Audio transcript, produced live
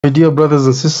My dear brothers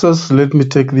and sisters, let me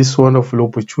take this wonderful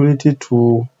opportunity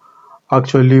to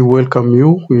actually welcome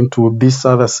you into this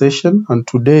other session. And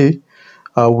today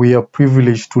we are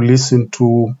privileged to listen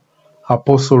to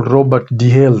Apostle Robert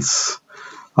D. Hales,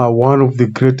 one of the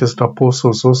greatest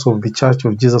apostles also of the Church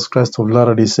of Jesus Christ of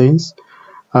Latter-day Saints.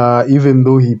 Even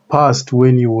though he passed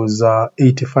when he was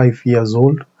 85 years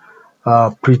old,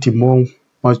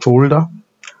 much older.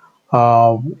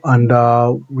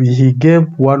 He gave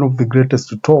one of the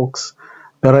greatest talks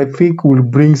that I think will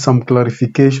bring some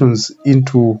clarifications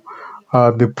into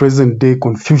the present day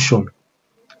confusion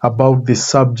about the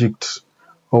subject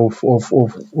of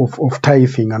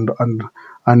tithing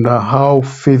and how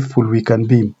faithful we can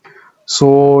be.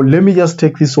 So let me just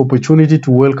take this opportunity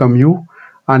to welcome you,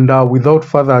 and without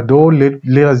further ado,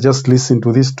 let us just listen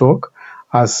to this talk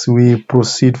as we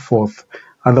proceed forth.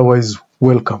 Otherwise,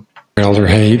 welcome. Elder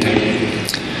Haight,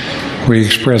 we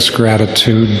express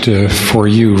gratitude for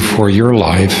you, for your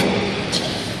life,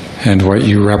 and what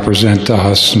you represent to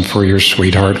us, and for your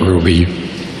sweetheart, Ruby.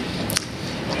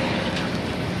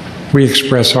 We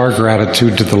express our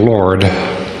gratitude to the Lord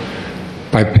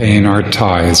by paying our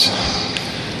tithes.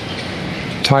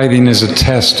 Tithing is a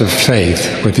test of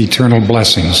faith with eternal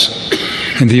blessings.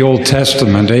 In the Old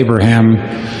Testament, Abraham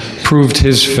proved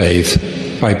his faith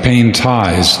by paying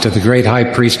tithes to the great high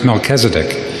priest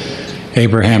Melchizedek.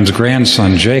 Abraham's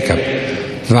grandson Jacob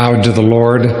vowed to the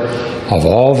Lord, "Of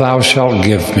all thou shalt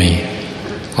give me,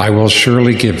 I will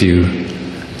surely give you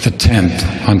the tenth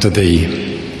unto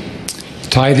thee."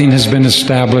 Tithing has been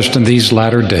established in these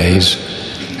latter days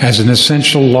as an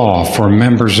essential law for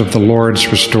members of the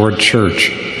Lord's restored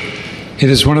church. It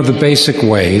is one of the basic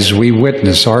ways we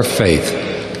witness our faith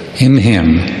in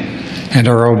Him and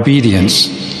our obedience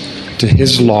to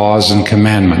His laws and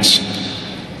commandments.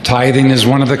 Tithing is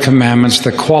one of the commandments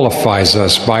that qualifies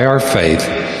us by our faith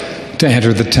to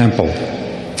enter the temple,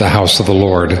 the house of the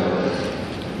Lord.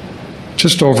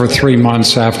 Just over 3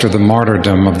 months after the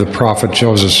martyrdom of the prophet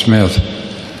Joseph Smith,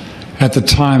 at the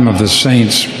time of the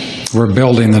saints were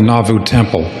building the Nauvoo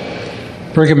Temple,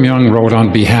 Brigham Young wrote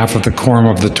on behalf of the Quorum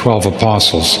of the 12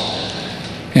 Apostles,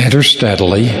 "Enter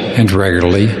steadily and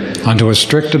regularly unto a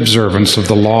strict observance of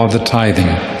the law of the tithing.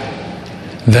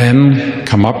 Then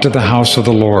come up to the house of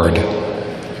the Lord,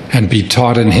 and be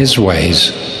taught in His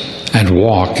ways, and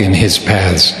walk in His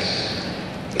paths."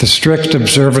 The strict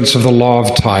observance of the law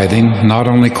of tithing not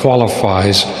only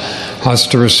qualifies us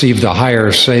to receive the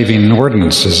higher saving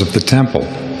ordinances of the temple,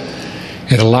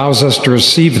 it allows us to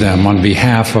receive them on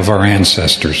behalf of our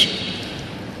ancestors.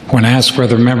 When asked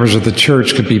whether members of the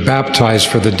church could be baptized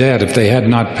for the dead if they had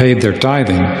not paid their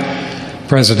tithing,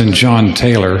 President John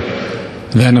Taylor,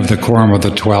 then of the Quorum of the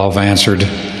 12, answered,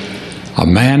 "A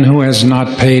man who has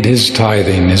not paid his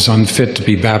tithing is unfit to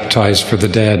be baptized for the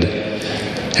dead.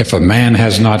 If a man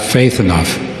has not faith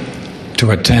enough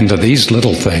to attend to these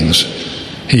little things,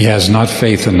 he has not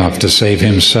faith enough to save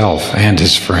himself and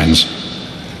his friends."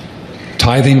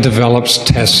 Tithing develops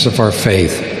tests of our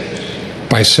faith.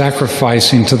 By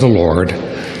sacrificing to the Lord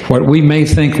what we may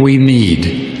think we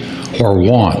need or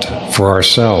want for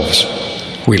ourselves,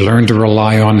 we learn to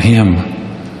rely on Him.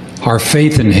 Our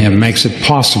faith in Him makes it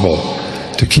possible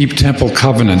to keep temple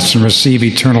covenants and receive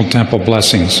eternal temple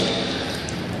blessings.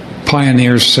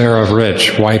 Pioneer Sarah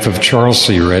Rich, wife of Charles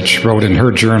C. Rich, wrote in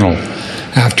her journal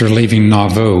after leaving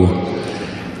Nauvoo,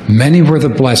 "Many were the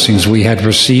blessings we had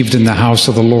received in the house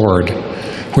of the Lord,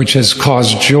 which has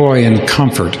caused joy and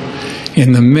comfort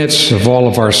in the midst of all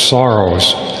of our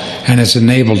sorrows, and has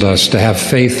enabled us to have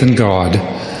faith in God,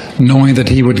 knowing that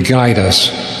He would guide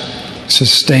us,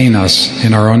 sustain us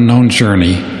in our unknown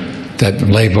journey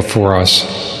that lay before us."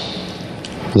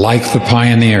 Like the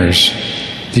pioneers,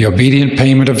 the obedient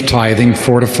payment of tithing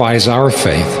fortifies our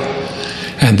faith,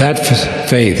 and that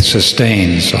faith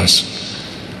sustains us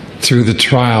through the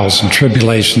trials and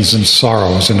tribulations and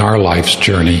sorrows in our life's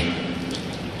journey.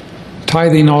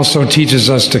 Tithing also teaches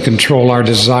us to control our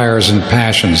desires and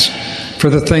passions for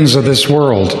the things of this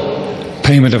world.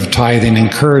 Payment of tithing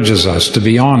encourages us to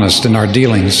be honest in our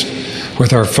dealings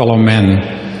with our fellow men.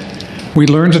 We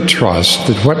learn to trust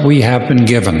that what we have been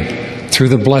given through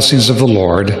the blessings of the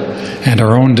Lord and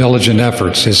our own diligent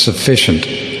efforts is sufficient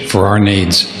for our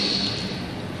needs.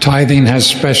 Tithing has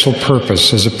special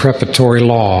purpose as a preparatory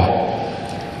law.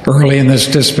 Early in this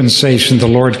dispensation, the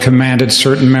Lord commanded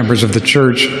certain members of the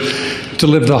church to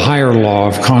live the higher law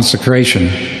of consecration,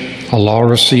 a law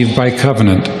received by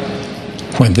covenant.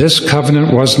 When this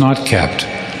covenant was not kept,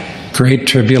 great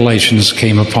tribulations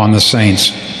came upon the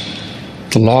saints.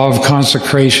 The law of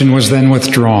consecration was then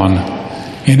withdrawn.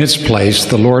 In its place,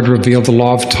 the Lord revealed the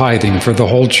law of tithing for the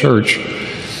whole church.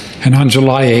 And on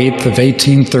July 8th of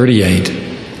 1838,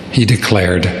 he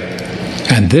declared,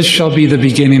 "And this shall be the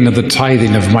beginning of the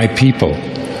tithing of my people.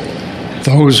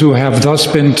 Those who have thus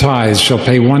been tithes shall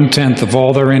pay 1/10 of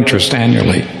all their interest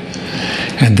annually,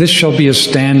 and this shall be a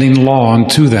standing law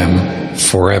unto them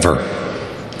forever."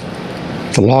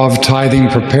 The law of tithing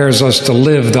prepares us to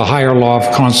live the higher law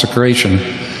of consecration,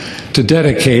 to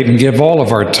dedicate and give all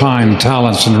of our time,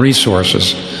 talents, and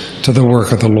resources to the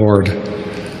work of the Lord.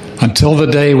 Until the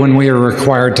day when we are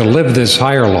required to live this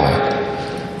higher law,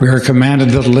 we are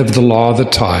commanded to live the law of the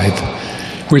tithe,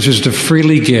 which is to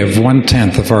freely give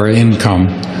 1/10 of our income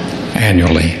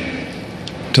annually.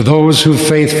 To those who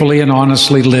faithfully and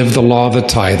honestly live the law of the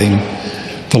tithing,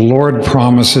 the Lord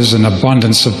promises an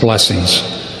abundance of blessings.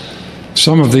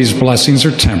 Some of these blessings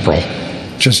are temporal,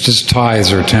 just as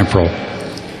tithes are temporal.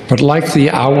 But like the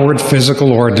outward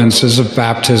physical ordinances of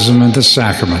baptism and the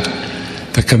sacrament,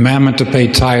 the commandment to pay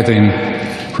tithing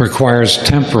requires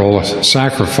temporal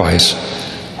sacrifice,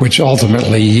 which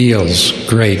ultimately yields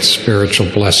great spiritual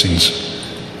blessings.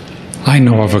 I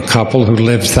know of a couple who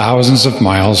lived thousands of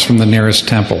miles from the nearest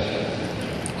temple.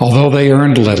 Although they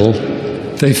earned little,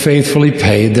 they faithfully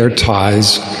paid their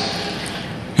tithes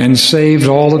and saved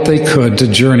all that they could to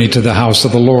journey to the house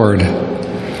of the Lord.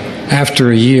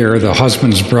 After a year, the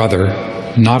husband's brother,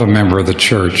 not a member of the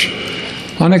church,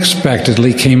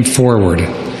 unexpectedly came forward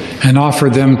and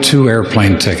offered them 2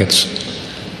 airplane tickets.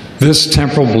 This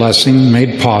temporal blessing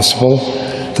made possible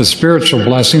the spiritual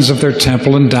blessings of their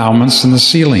temple endowments and the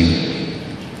sealing.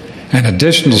 An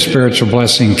additional spiritual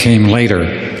blessing came later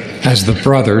as the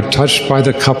brother, touched by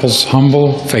the couple's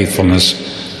humble faithfulness,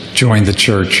 joined the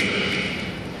church.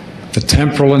 The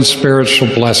temporal and spiritual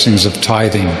blessings of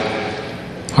tithing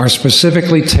are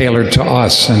specifically tailored to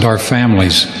us and our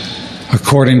families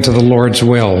according to the Lord's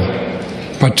will,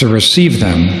 but to receive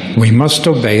them, we must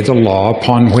obey the law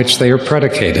upon which they are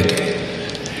predicated.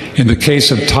 In the case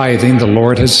of tithing, the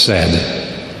Lord has said,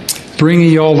 "Bring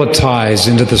ye all the tithes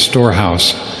into the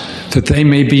storehouse, that they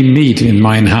may be meat in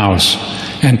mine house,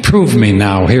 and prove me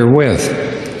now herewith,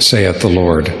 saith the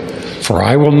Lord. For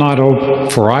I will not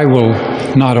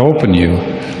open you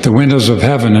the windows of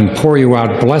heaven and pour you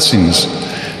out blessings,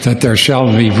 that there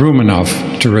shall be room enough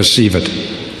to receive it."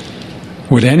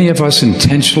 Would any of us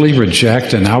intentionally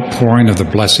reject an outpouring of the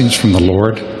blessings from the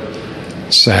Lord?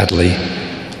 Sadly,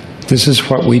 this is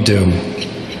what we do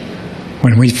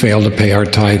when we fail to pay our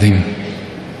tithing.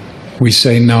 We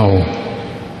say no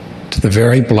to the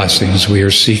very blessings we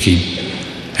are seeking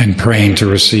and praying to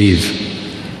receive.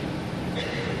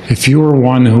 If you are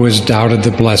one who has doubted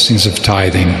the blessings of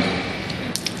tithing,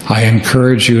 I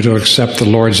encourage you to accept the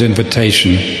Lord's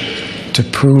invitation to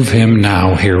prove Him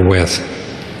now herewith.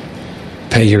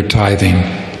 Pay your tithing.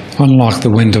 Unlock the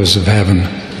windows of heaven.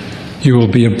 You will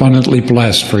be abundantly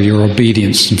blessed for your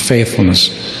obedience and faithfulness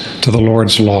to the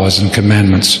Lord's laws and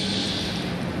commandments.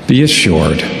 Be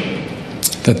assured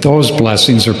that those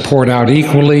blessings are poured out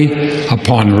equally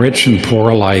upon rich and poor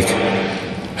alike.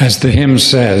 As the hymn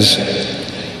says,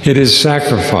 "It is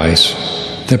sacrifice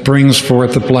that brings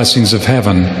forth the blessings of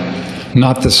heaven,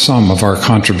 not the sum of our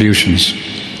contributions."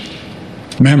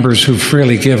 Members who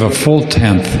freely give a full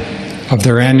 10th of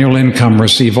their annual income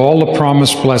receive all the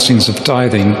promised blessings of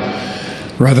tithing,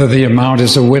 whether the amount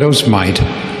is a widow's mite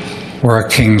or a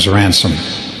king's ransom.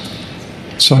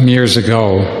 Some years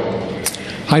ago,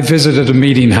 I visited a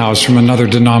meeting house from another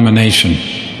denomination.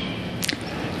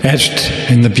 Etched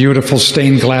in the beautiful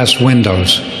stained glass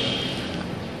windows,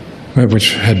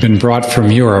 which had been brought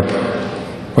from Europe,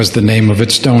 was the name of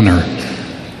its donor.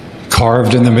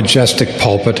 Carved in the majestic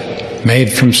pulpit,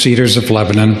 made from cedars of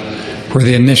Lebanon, were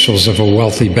the initials of a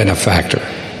wealthy benefactor.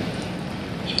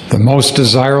 The most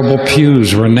desirable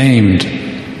pews were named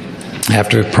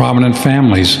after prominent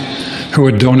families who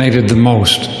had donated the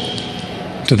most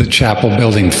to the chapel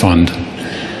building fund.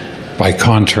 By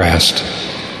contrast,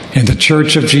 in the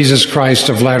Church of Jesus Christ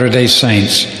of Latter-day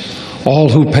Saints, all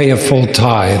who pay a full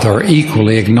tithe are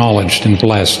equally acknowledged and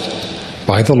blessed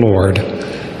by the Lord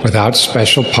without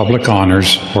special public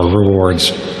honors or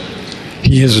rewards.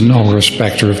 He is no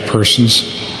respecter of persons.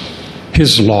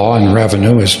 His law and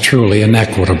revenue is truly an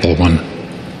equitable one.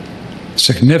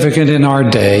 Significant in our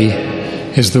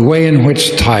day is the way in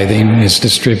which tithing is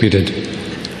distributed.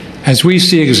 As we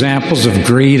see examples of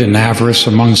greed and avarice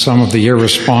among some of the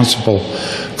irresponsible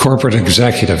corporate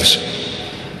executives,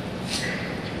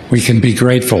 we can be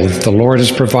grateful that the Lord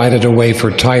has provided a way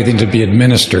for tithing to be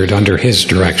administered under His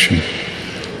direction.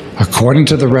 According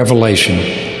to the Revelation,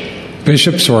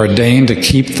 bishops are ordained to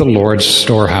keep the Lord's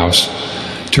storehouse,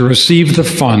 to receive the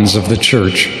funds of the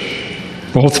church.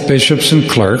 Both bishops and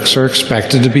clerks are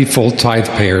expected to be full tithe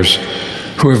payers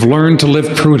who have learned to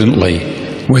live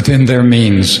prudently within their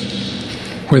means,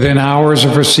 within hours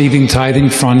of receiving tithing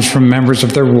funds from members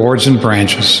of their wards and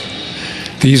branches.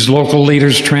 These local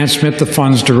leaders transmit the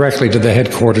funds directly to the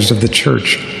headquarters of the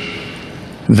church.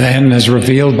 Then, as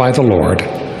revealed by the Lord,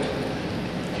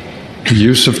 the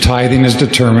use of tithing is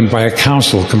determined by a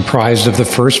council comprised of the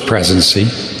first presidency,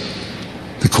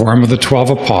 the quorum of the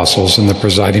 12 apostles, and the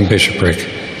presiding bishopric.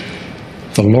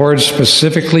 The Lord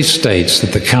specifically states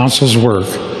that the council's work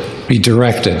be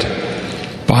directed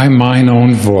by mine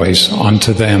own voice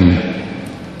unto them.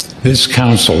 This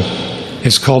council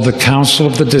is called the Council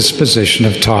of the Disposition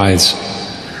of Tithes.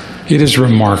 It is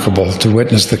remarkable to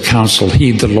witness the council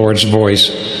heed the Lord's voice.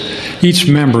 Each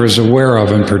member is aware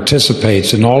of and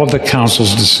participates in all of the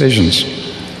council's decisions.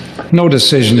 No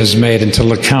decision is made until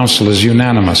the council is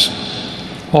unanimous.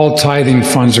 All tithing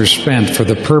funds are spent for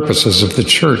the purposes of the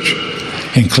church,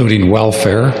 including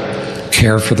welfare,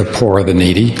 care for the poor or the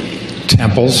needy,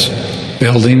 temples,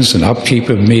 buildings and upkeep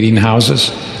of meeting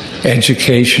houses,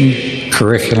 education,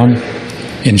 curriculum,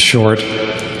 in short,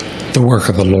 the work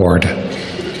of the Lord.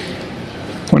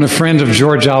 When a friend of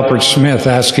George Albert Smith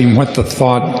asked him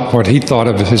what he thought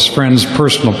of his friend's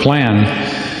personal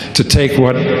plan to take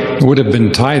what would have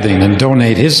been tithing and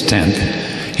donate his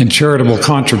tenth in charitable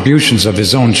contributions of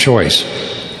his own choice,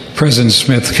 President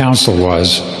Smith's counsel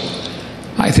was,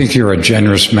 "I think you're a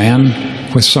generous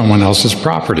man with someone else's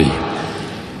property.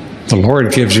 The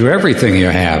Lord gives you everything you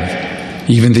have,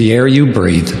 even the air you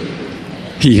breathe.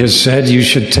 He has said you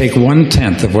should take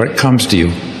 1/10 of what comes to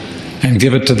you and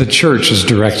give it to the church as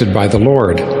directed by the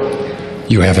Lord.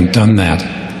 You haven't done that.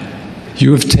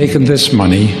 You have taken this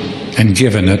money and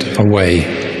given it away."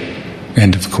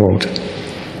 End of quote.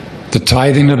 The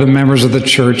tithing of the members of the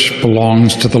church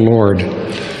belongs to the Lord.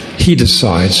 He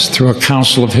decides through a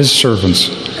council of his servants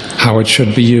how it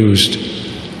should be used.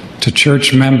 To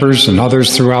church members and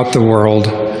others throughout the world,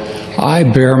 I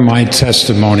bear my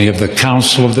testimony of the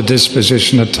Council of the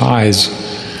Disposition of Tithes.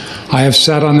 I have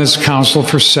sat on this council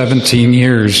for 17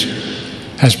 years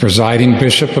as presiding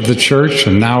bishop of the church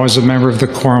and now as a member of the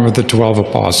quorum of the 12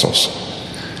 apostles.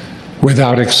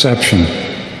 Without exception,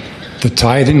 the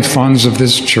tithing funds of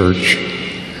this church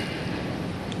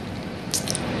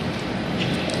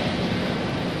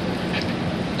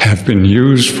have been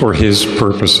used for his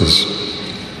purposes.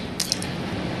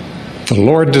 The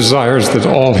Lord desires that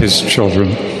all his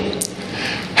children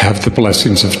have the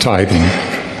blessings of tithing.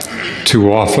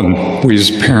 Too often, we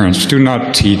as parents do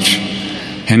not teach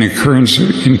and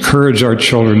encourage our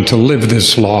children to live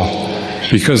this law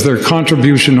because their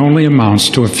contribution only amounts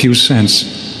to a few cents.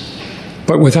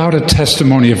 But without a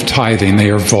testimony of tithing, they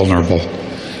are vulnerable.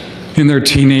 In their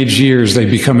teenage years, they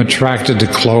become attracted to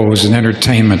clothes and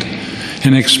entertainment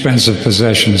and expensive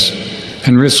possessions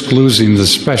and risk losing the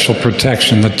special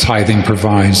protection that tithing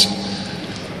provides.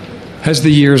 As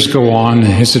the years go on,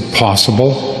 is it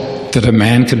possible that a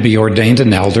man could be ordained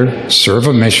an elder, serve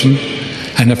a mission,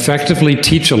 and effectively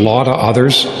teach a law to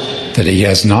others that he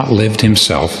has not lived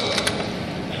himself?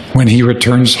 When he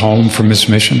returns home from his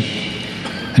mission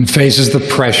and faces the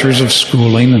pressures of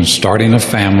schooling and starting a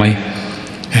family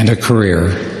and a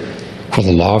career, will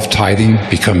the law of tithing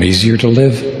become easier to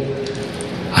live?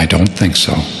 I don't think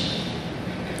so.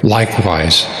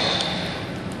 Likewise,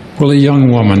 will a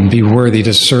young woman be worthy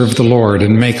to serve the Lord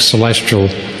and make celestial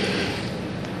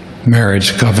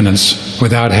marriage covenants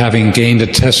without having gained a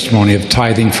testimony of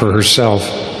tithing for herself?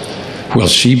 Will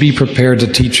she be prepared to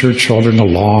teach her children a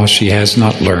law she has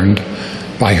not learned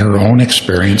by her own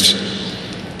experience?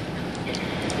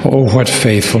 Oh, what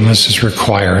faithfulness is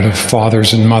required of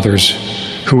fathers and mothers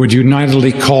who would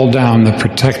unitedly call down the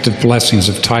protective blessings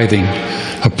of tithing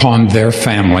upon their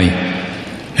family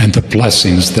and the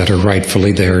blessings that are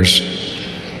rightfully theirs.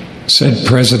 Said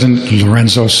President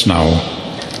Lorenzo Snow,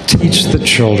 "Teach the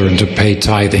children to pay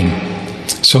tithing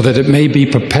so that it may be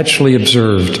perpetually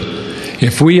observed.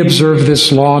 If we observe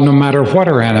this law, no matter what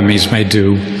our enemies may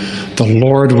do, the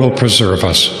Lord will preserve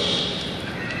us."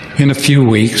 In a few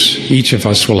weeks, each of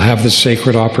us will have the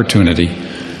sacred opportunity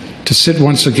to sit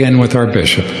once again with our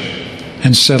bishop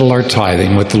and settle our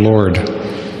tithing with the Lord.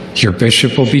 Your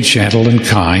bishop will be gentle and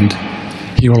kind.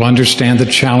 He will understand the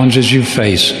challenges you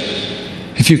face.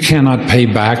 If you cannot pay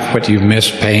back what you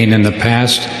missed paying in the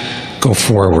past, go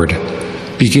forward.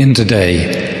 Begin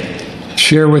today.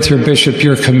 Share with your bishop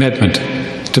your commitment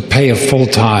to pay a full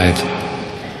tithe.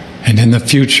 And in the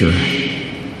future,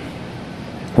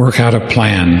 work out a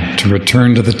plan to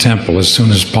return to the temple as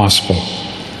soon as possible.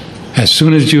 As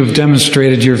soon as you have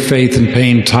demonstrated your faith in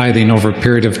paying tithing over a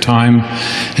period of time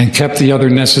and kept the other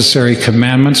necessary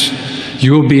commandments,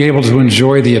 you will be able to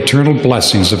enjoy the eternal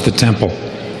blessings of the temple.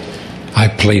 I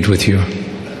plead with you,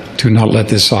 do not let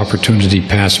this opportunity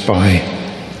pass by.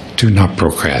 Do not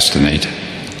procrastinate.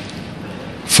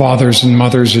 Fathers and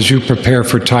mothers, as you prepare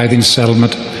for tithing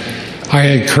settlement, I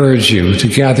encourage you to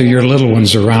gather your little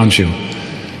ones around you.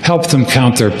 Help them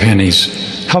count their pennies.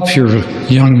 Help your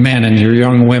young men and your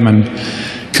young women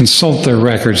consult their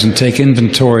records and take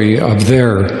inventory of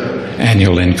their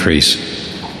annual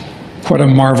increase. What a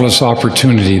marvelous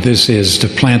opportunity this is to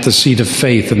plant the seed of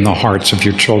faith in the hearts of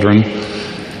your children.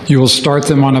 You will start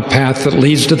them on a path that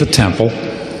leads to the temple.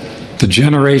 The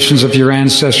generations of your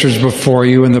ancestors before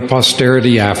you and the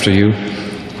posterity after you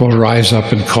will rise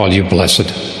up and call you blessed.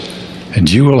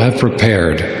 And you will have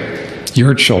prepared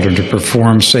your children to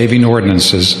perform saving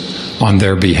ordinances on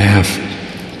their behalf.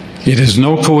 It is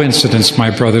no coincidence, my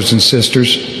brothers and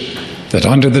sisters, that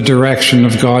under the direction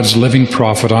of God's living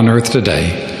prophet on earth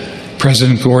today,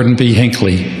 President Gordon B.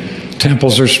 Hinckley,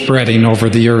 temples are spreading over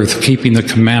the earth, keeping the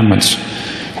commandments,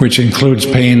 which includes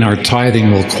paying our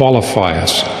tithing, will qualify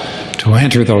us to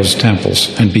enter those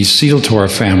temples and be sealed to our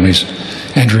families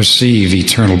and receive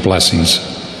eternal blessings.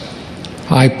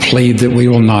 I plead that we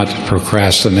will not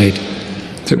procrastinate,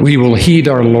 that we will heed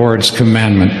our Lord's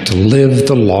commandment to live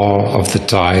the law of the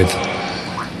tithe.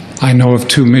 I know of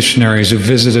 2 missionaries who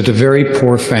visited a very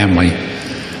poor family.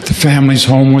 The family's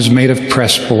home was made of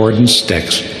pressboard and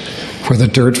sticks for the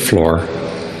dirt floor,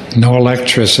 no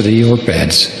electricity or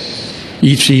beds.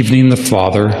 Each evening, the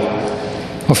father,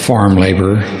 a farm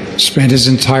laborer, spent his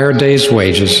entire day's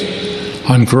wages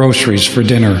on groceries for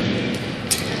dinner.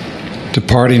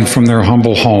 Departing from their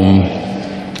humble home,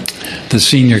 the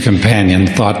senior companion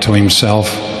thought to himself,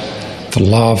 the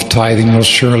law of tithing will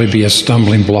surely be a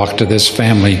stumbling block to this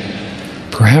family.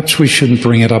 Perhaps we shouldn't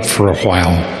bring it up for a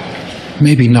while.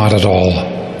 Maybe not at all.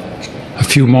 A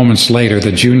few moments later,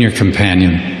 the junior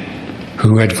companion,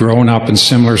 who had grown up in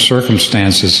similar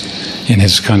circumstances in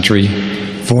his country,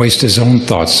 voiced his own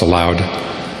thoughts aloud.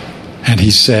 And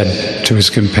he said to his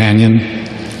companion,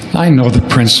 I know the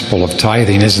principle of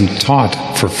tithing isn't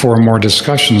taught for 4 more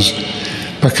discussions,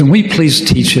 but can we please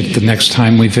teach it the next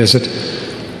time we visit?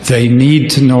 They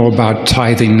need to know about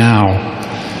tithing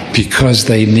now because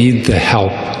they need the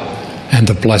help and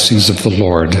the blessings of the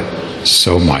Lord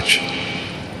so much.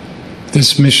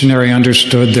 This missionary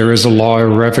understood there is a law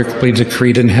irrevocably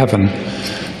decreed in heaven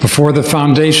before the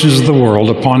foundations of the world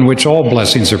upon which all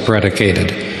blessings are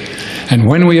predicated. And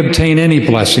when we obtain any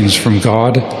blessings from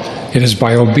God, it is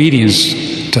by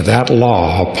obedience to that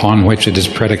law upon which it is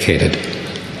predicated.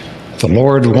 The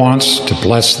Lord wants to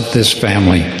bless this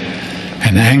family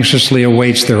and anxiously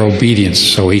awaits their obedience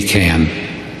so He can.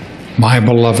 My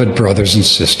beloved brothers and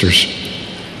sisters,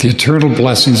 the eternal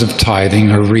blessings of tithing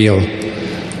are real.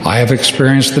 I have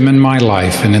experienced them in my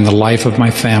life and in the life of my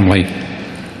family.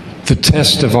 The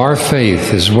test of our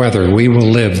faith is whether we will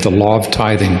live the law of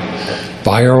tithing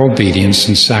by our obedience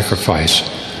and sacrifice.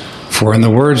 For in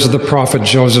the words of the prophet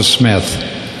Joseph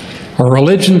Smith, a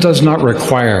religion does not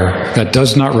require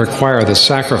the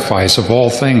sacrifice of all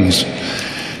things,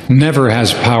 never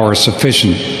has power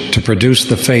sufficient to produce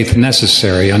the faith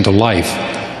necessary unto life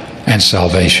and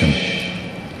salvation.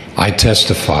 I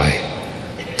testify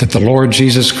that the Lord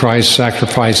Jesus Christ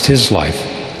sacrificed His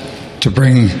life to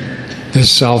bring this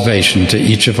salvation to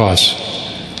each of us.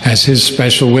 As His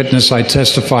special witness, I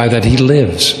testify that He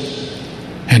lives.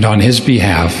 And on His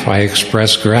behalf, I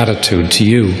express gratitude to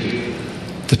you,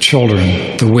 the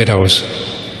children, the widows,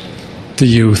 the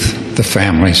youth, the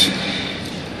families,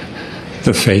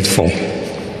 the faithful,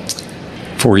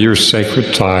 for your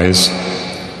sacred tithes.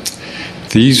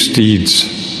 These deeds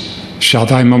shall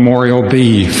thy memorial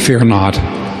be. Fear not,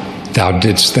 thou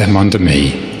didst them unto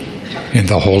me. In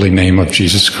the holy name of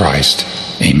Jesus Christ.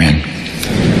 Amen.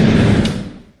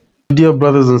 Dear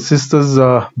brothers and sisters,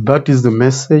 that is the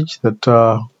message that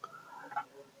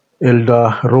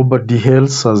Elder Robert D.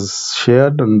 Hales has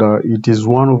shared, and it is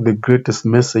one of the greatest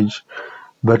message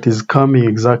that is coming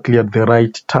exactly at the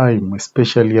right time,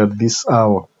 especially at this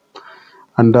hour.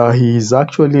 And he is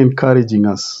actually encouraging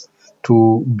us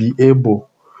to be able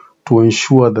to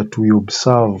ensure that we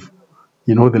observe,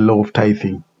 the law of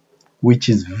tithing, which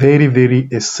is very, very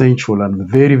essential and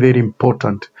very, very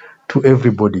important to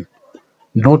everybody.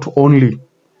 Not only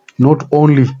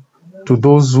to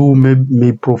those who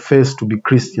may profess to be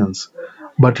Christians,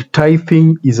 but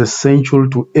tithing is essential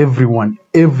to everyone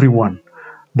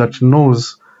that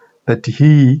knows that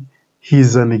he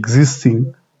is an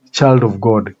existing child of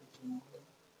God.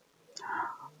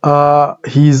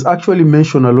 He's actually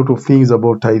mentioned a lot of things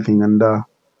about tithing,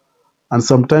 and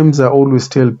sometimes I always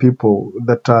tell people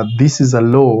that this is a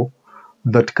law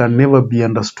that can never be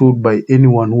understood by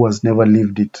anyone who has never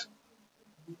lived it.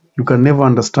 You can never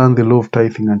understand the law of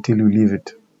tithing until you live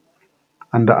it.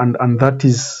 And that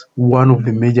is one of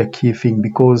the major key things,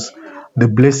 because the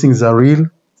blessings are real.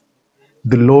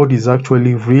 The Lord is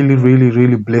actually really, really,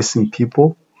 really blessing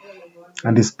people,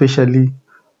 and especially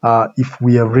if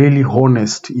we are really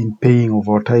honest in paying of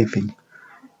our tithing,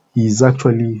 He is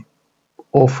actually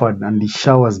offered and He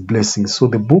showers blessings. So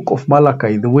the book of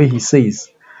Malachi, the way he says,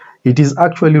 it is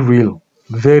actually real,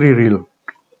 very real.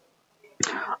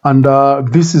 And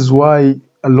this is why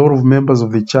a lot of members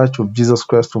of the Church of Jesus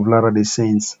Christ of Latter-day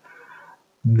Saints,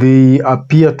 they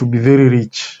appear to be very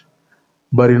rich,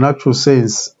 but in actual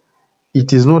sense,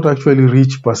 it is not actually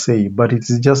rich per se, but it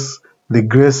is just the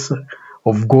grace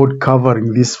of God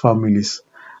covering these families,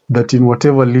 that in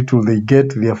whatever little they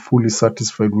get, they are fully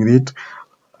satisfied with it,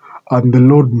 and the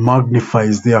Lord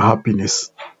magnifies their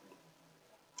happiness.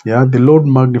 Yeah, the Lord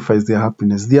magnifies their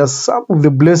happiness. There are some of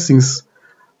the blessings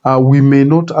we may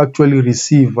not actually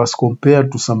receive as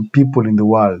compared to some people in the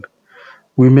world.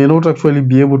 We may not actually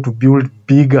be able to build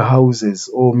bigger houses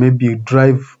or maybe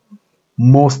drive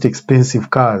most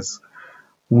expensive cars.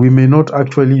 We may not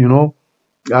actually,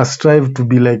 strive to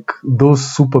be like those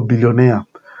super billionaire.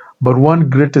 But one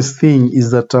greatest thing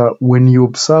is that when you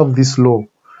observe this law,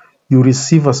 you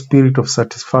receive a spirit of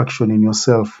satisfaction in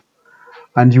yourself,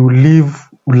 and you live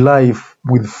life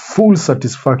with full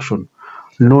satisfaction,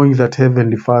 knowing that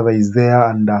Heavenly Father is there,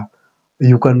 and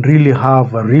you can really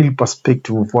have a real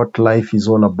perspective of what life is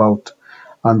all about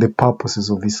and the purposes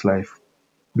of this life.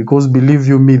 Because believe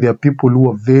you me, there are people who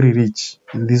are very rich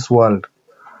in this world,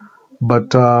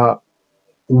 but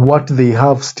what they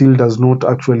have still does not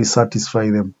actually satisfy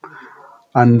them,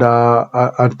 and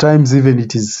at times even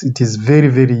it is very,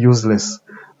 very useless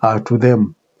to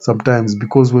them sometimes,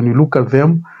 because when you look at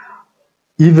them,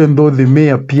 even though they may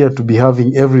appear to be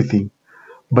having everything,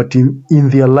 but in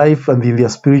their life and in their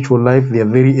spiritual life, they are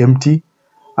very empty,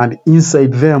 and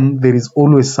inside them there is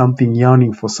always something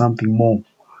yearning for something more.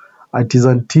 It is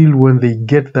until when they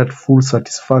get that full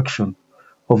satisfaction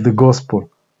of the gospel,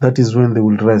 that is when they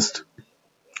will rest.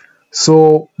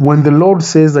 So when the Lord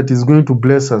says that He's going to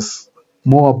bless us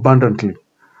more abundantly,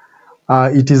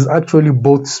 it is actually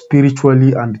both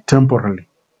spiritually and temporally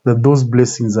that those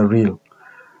blessings are real.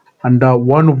 And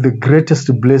one of the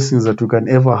greatest blessings that you can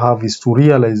ever have is to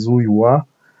realize who you are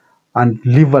and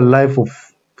live a life of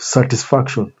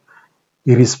satisfaction,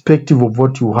 irrespective of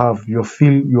what you have. You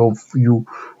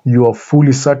are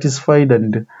fully satisfied,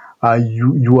 and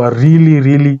you are really,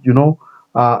 really,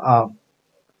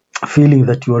 feeling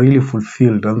that you are really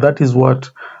fulfilled, and that is what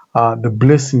the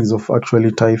blessings of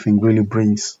actually tithing really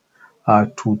brings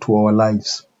to our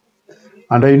lives.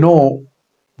 And I know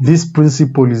this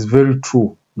principle is very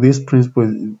true. This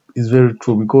principle is very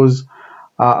true, because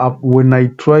when I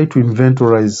try to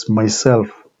inventorize myself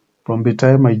from the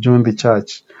time I joined the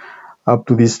church up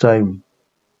to this time,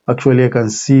 actually I can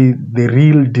see the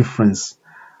real difference,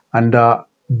 and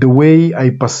the way I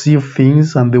perceive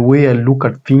things and the way I look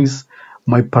at things,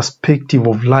 my perspective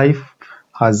of life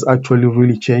has actually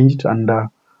really changed, and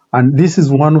this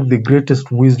is one of the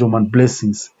greatest wisdom and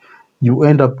blessings you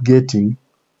end up getting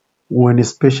when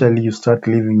especially you start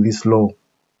living this law.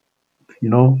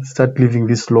 Start living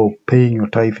this law, paying your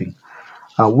tithing,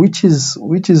 which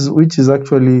is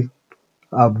actually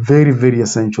very, very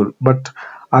essential. But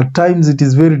at times it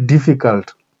is very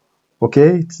difficult.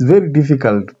 Okay, it's very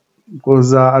difficult,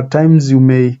 because at times you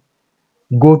may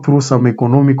go through some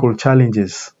economical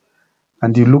challenges,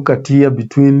 and you look at here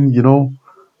between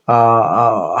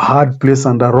a hard place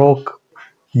and a rock.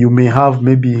 You may have,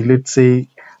 maybe, let's say,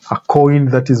 a coin.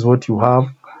 That is what you have.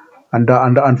 And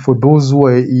for those who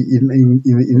are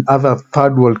in other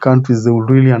third world countries, they will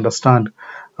really understand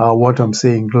what I'm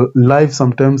saying. Life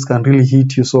sometimes can really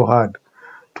hit you so hard,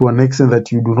 to an extent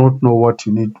that you do not know what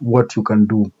you need, what you can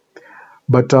do.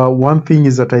 But one thing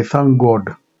is that I thank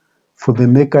God for the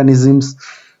mechanisms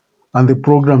and the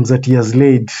programs that He has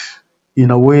laid,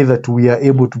 in a way that we are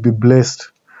able to be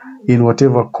blessed in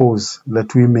whatever cause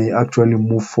that we may actually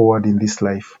move forward in this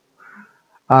life.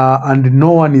 And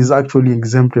no one is actually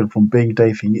exempted from paying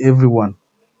tithing. Everyone,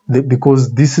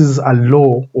 because this is a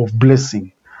law of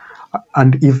blessing.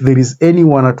 And if there is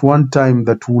anyone at one time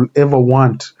that will ever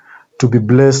want to be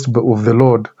blessed of the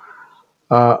Lord,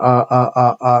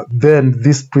 then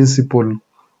this principle,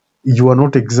 you are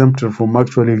not exempted from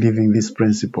actually living this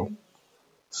principle.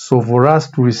 So for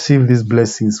us to receive these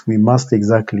blessings, we must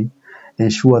exactly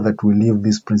ensure that we live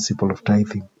this principle of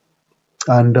tithing.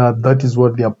 And that is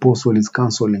what the apostle is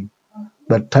counseling,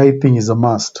 that tithing is a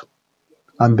must.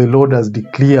 And the Lord has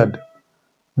declared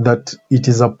that it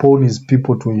is upon his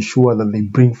people to ensure that they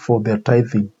bring forth their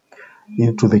tithing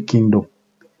into the kingdom.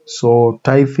 So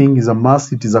tithing is a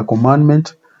must, it is a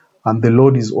commandment, and the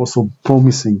Lord is also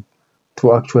promising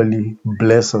to actually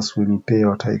bless us when we pay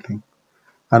our tithing.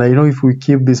 And I know if we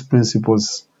keep these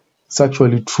principles, it's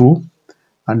actually true.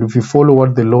 And if we follow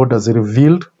what the Lord has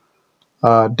revealed,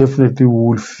 definitely we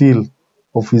will feel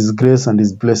of his grace and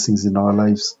his blessings in our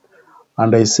lives.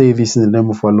 And I say this in the name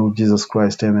of our Lord Jesus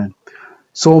Christ. Amen.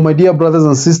 So my dear brothers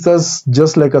and sisters,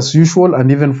 just like as usual,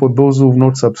 and even for those who have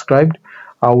not subscribed,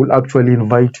 I will actually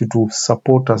invite you to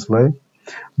support us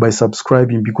by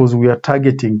subscribing, because we are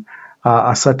targeting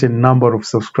a certain number of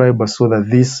subscribers so that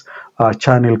this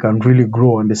channel can really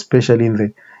grow, and especially in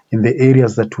the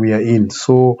areas that we are in.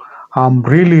 So I'm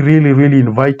really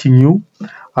inviting you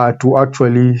to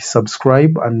actually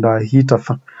subscribe and hit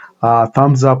a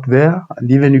thumbs up there,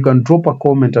 and even you can drop a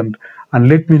comment and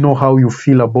let me know how you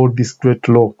feel about this great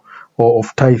law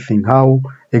of tithing. How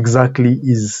exactly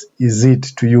is it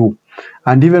to you?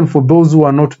 And even for those who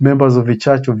are not members of the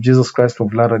Church of Jesus Christ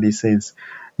of Latter-day Saints,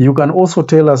 you can also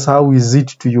tell us how is it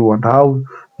to you and how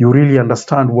you really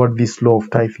understand what this law of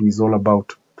tithing is all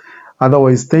about.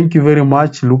 Otherwise, thank you very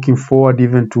much. Looking forward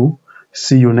even to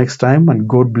see you next time, and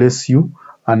God bless you,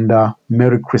 and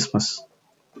Merry Christmas.